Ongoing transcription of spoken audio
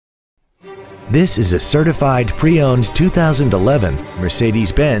This is a certified pre-owned 2011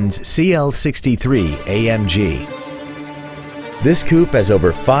 Mercedes-Benz CL63 AMG. This coupe has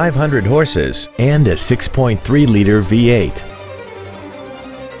over 500 horses and a 6.3-liter V8.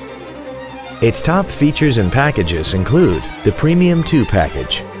 Its top features and packages include the Premium 2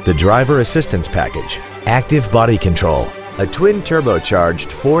 package, the Driver Assistance package, active body control, a twin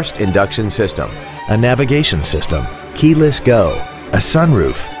turbocharged forced induction system, a navigation system, keyless go, a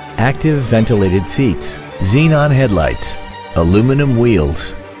sunroof, active ventilated seats, xenon headlights, aluminum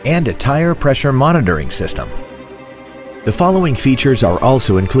wheels, and a tire pressure monitoring system. The following features are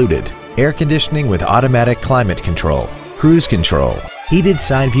also included: air conditioning with automatic climate control, cruise control, heated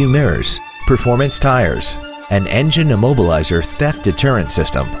side view mirrors, performance tires, an engine immobilizer theft deterrent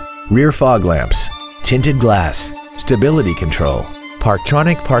system, rear fog lamps, tinted glass, stability control,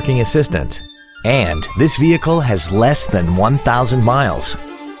 Parktronic parking assistant, and this vehicle has less than 1,000 miles.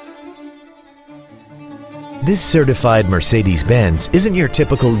 This certified Mercedes-Benz isn't your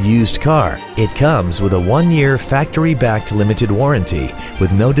typical used car. It comes with a 1-year factory-backed limited warranty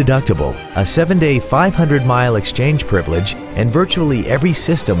with no deductible, a 7-day 500-mile exchange privilege, and virtually every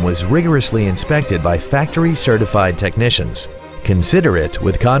system was rigorously inspected by factory-certified technicians. Consider it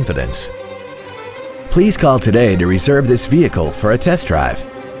with confidence. Please call today to reserve this vehicle for a test drive.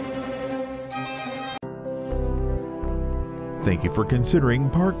 Thank you for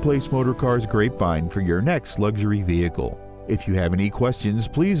considering Park Place Motorcars Grapevine for your next luxury vehicle. If you have any questions,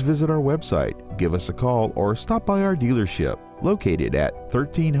 please visit our website, give us a call, or stop by our dealership located at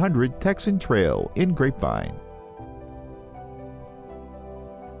 1300 Texan Trail in Grapevine.